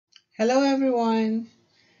Hello everyone.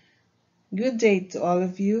 Good day to all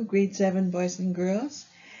of you, grade 7 boys and girls.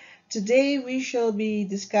 Today we shall be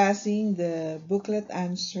discussing the booklet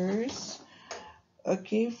answers,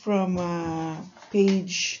 from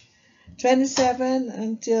page 27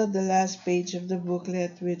 until the last page of the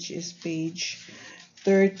booklet, which is page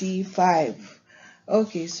 35.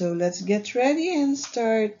 Okay, so let's get ready and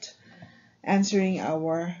start answering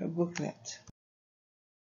our booklet.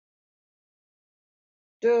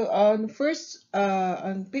 So on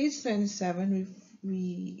page 27,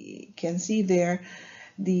 we can see there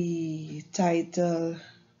the title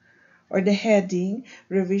or the heading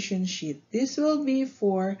revision sheet. This will be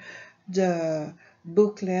for the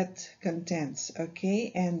booklet contents,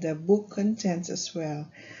 okay, and the book contents as well.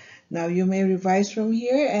 Now you may revise from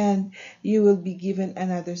here and you will be given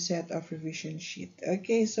another set of revision sheet.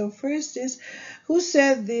 Okay, so first is who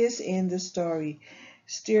said this in the story?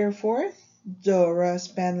 Steerforth, Dora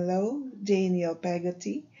Spenlow, Daniel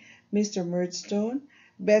Peggotty, Mr. Murdstone,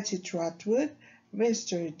 Betsy Trotwood,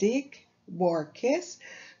 Mr. Dick, Borges,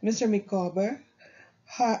 Mr. Micawber,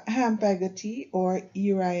 Ham Peggotty, or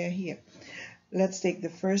Uriah Heep. Let's take the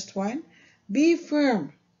first one. Be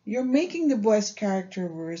firm. You're making the boy's character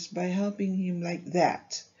worse by helping him like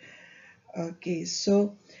that. Okay,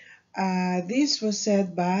 so this was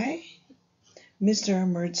said by Mr.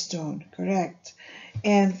 Murdstone, correct.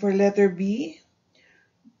 And for letter B,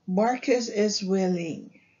 Barkis is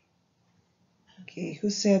willing. Okay, who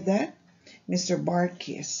said that? Mr.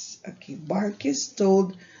 Barkis. Okay, Barkis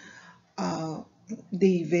told young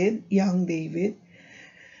David,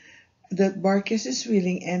 that Barkis is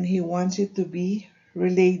willing and he wants it to be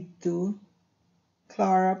relayed to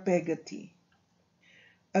Clara Peggotty.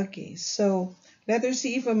 Okay, so letter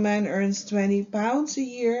C, if a man earns £20 a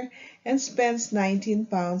year and spends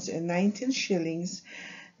 £19 and 19 shillings,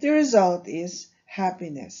 the result is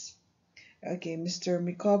happiness. Okay, Mr.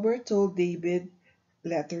 Micawber told David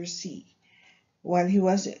letter C while he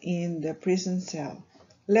was in the prison cell.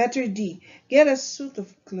 Letter D, get a suit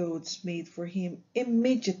of clothes made for him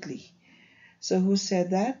immediately. So who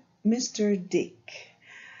said that? Mr. Dick.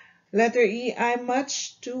 Letter E, I'm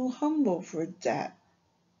much too humble for that.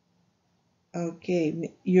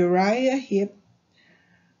 Okay, Uriah Heep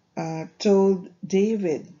told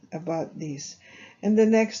David about this. And the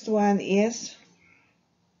next one is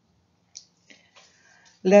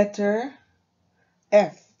letter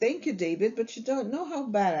F. Thank you, David, but you don't know how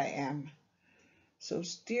bad I am. So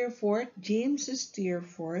James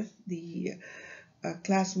Steerforth, the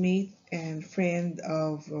classmate and friend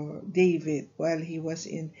of David while he was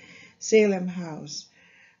in Salem House.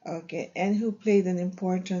 Okay, and who played an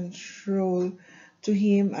important role to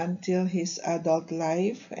him until his adult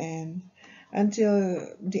life and until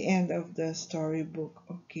the end of the storybook.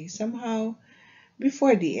 Okay, somehow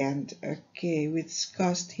before the end, okay, which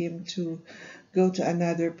caused him to go to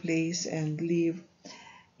another place and leave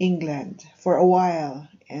England for a while.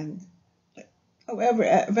 And however,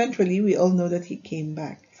 eventually we all know that he came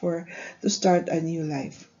back to start a new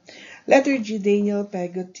life. Letter G, Daniel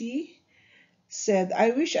Peggotty said,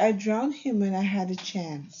 I wish I drowned him when I had a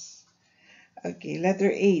chance. Okay, letter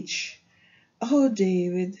H. Oh,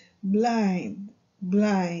 David, blind,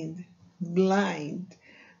 blind, blind.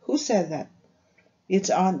 Who said that? It's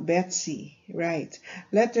Aunt Betsy, right.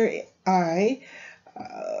 Letter I.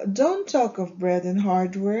 Don't talk of bread and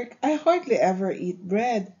hard work. I hardly ever eat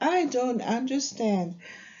bread. I don't understand.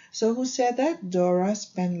 So who said that? Dora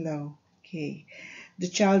Spenlow. Okay, the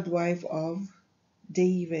child wife of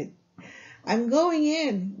David. I'm going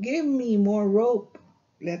in. Give me more rope.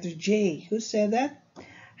 Letter J. Who said that?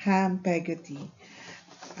 Ham Peggotty.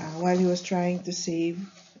 While he was trying to save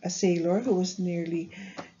a sailor who was nearly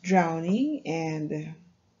drowning, and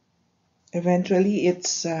eventually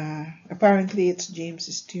apparently it's James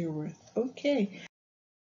Steerforth. Okay.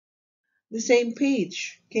 The same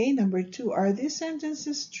page. Okay, number 2. Are these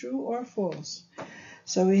sentences true or false?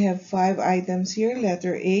 So we have 5 items here.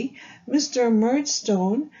 Letter A. Mr.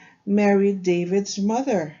 Murdstone married David's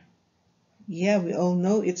mother. Yeah, we all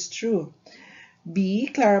know it's true. B.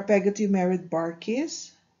 Clara Peggotty married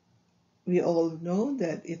Barkis. We all know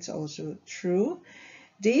that it's also true.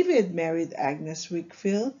 David married Agnes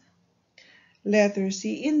Wickfield. Letter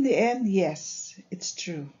C. In the end, yes, it's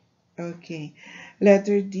true. Okay.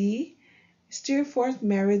 Letter D. Steerforth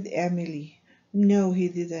married Emily. No, he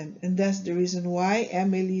didn't. And that's the reason why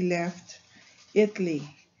Emily left Italy.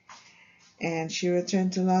 And she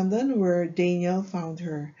returned to London where Daniel found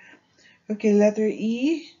her. Okay, letter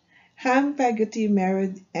E. Ham Peggotty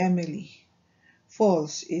married Emily.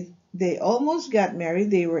 False. They almost got married.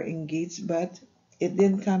 They were engaged, but it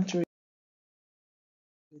didn't come to.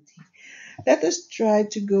 activity. Let us try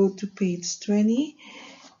to go to page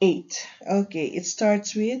 28. Okay, it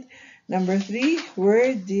starts with number 3.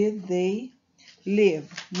 Where did they live?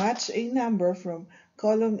 Match a number from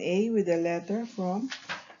column A with a letter from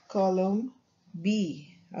column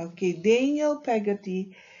B. Okay, Daniel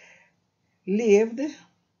Peggotty lived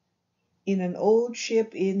in an old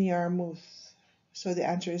ship in Yarmouth. So the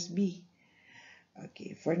answer is B.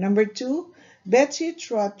 Okay, for number 2, Betsy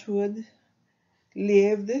Trotwood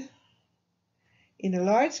lived in a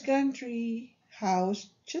large country house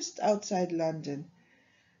just outside London.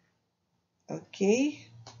 Okay,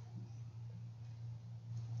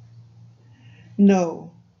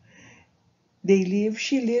 no.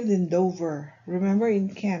 She lived in Dover. Remember,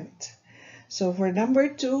 in Kent. So for number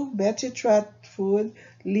 2, Betsy Trotwood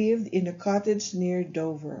lived in a cottage near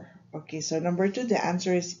Dover. Okay, so number 2, the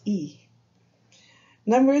answer is E.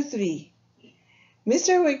 Number 3,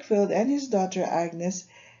 Mr. Wakefield and his daughter Agnes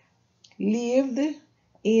lived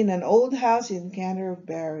in an old house in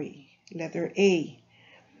Canterbury. Letter A.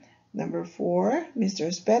 Number 4,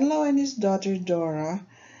 Mr. Spenlow and his daughter Dora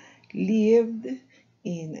lived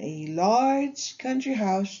in a large country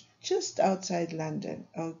house just outside London.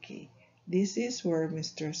 Okay, this is where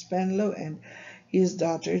Mr. Spenlow and his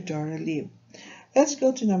daughter Dora live. Let's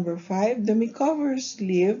go to number 5. The McCovers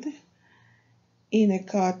lived in a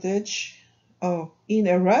in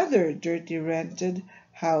a rather dirty rented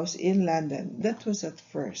house in London. That was at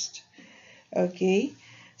first. Okay,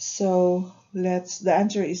 so the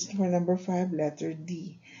answer is for number 5, letter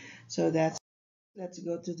D. So let's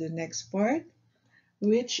go to the next part,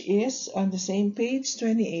 which is on the same page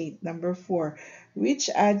 28, number 4. Which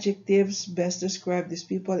adjectives best describe these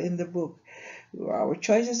people in the book? Our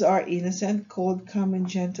choices are innocent, cold, calm, and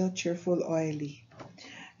gentle, cheerful, oily.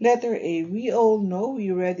 Letter A. We all know, we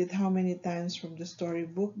read it how many times from the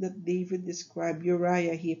storybook, that David described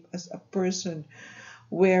Uriah Heep as a person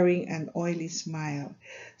wearing an oily smile.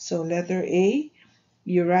 So letter A,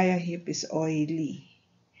 Uriah Heep is oily.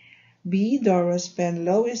 B, Dora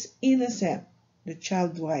Spenlow is innocent, the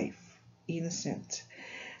child wife, innocent.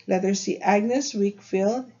 Letter C, Agnes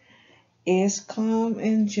Wakefield is calm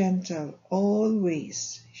and gentle,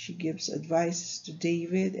 always. She gives advice to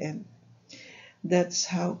David, and that's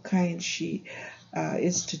how kind she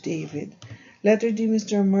is to David. Letter D,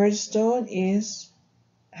 Mr. Murdstone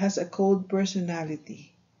has a cold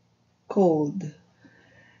personality, cold.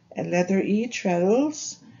 And letter E,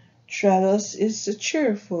 Treadles is a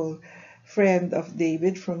cheerful friend of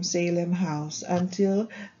David from Salem House until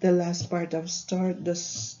the last part of the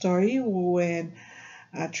story when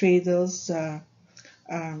Treadles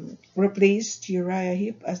replaced Uriah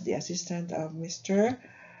Heep as the assistant of Mr.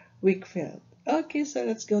 Wakefield. Okay, so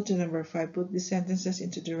let's go to number 5. Put the sentences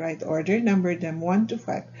into the right order. Number them 1 to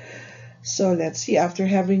 5. So let's see, after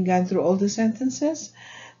having gone through all the sentences,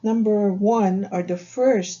 number 1, or the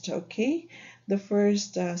first, okay? The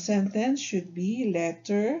first sentence should be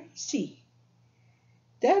letter C.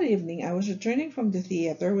 That evening, I was returning from the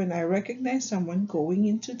theater when I recognized someone going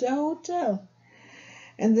into the hotel.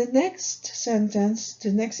 And the next sentence,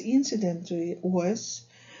 the next incident was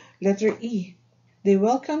letter E. They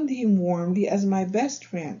welcomed him warmly as my best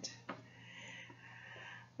friend.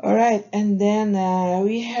 All right, and then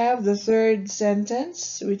we have the third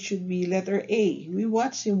sentence, which should be letter A. We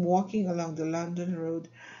watched him walking along the London road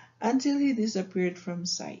until he disappeared from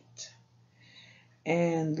sight.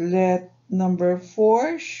 And number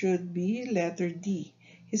 4 should be letter D.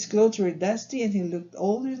 His clothes were dusty and he looked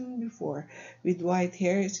older than before, with white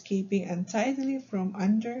hair escaping untidily from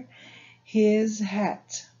under his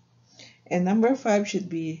hat. And number 5 should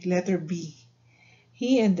be letter B.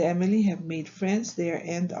 He and Emily have made friends there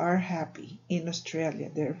and are happy in Australia.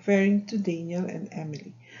 They're referring to Daniel and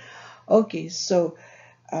Emily. Okay, so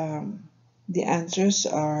the answers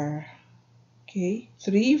are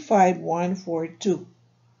 3, 5, 1, 4, 2.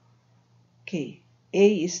 Okay,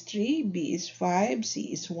 A is 3, B is 5,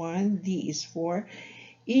 C is 1, D is 4,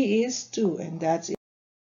 E is 2, and that's it.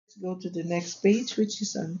 Let's go to the next page, which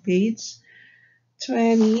is on page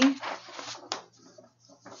 20.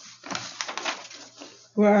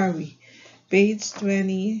 Where are we? Page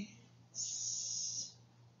 29,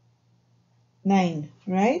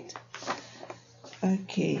 right?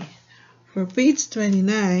 Okay, for page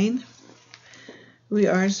 29, we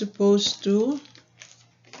are supposed to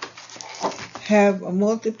have a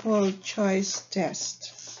multiple choice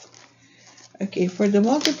test. Okay, for the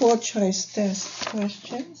multiple choice test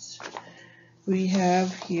questions, we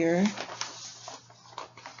have here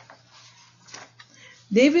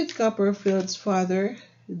David Copperfield's father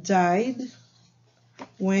died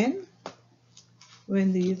when?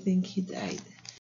 When do you think he died?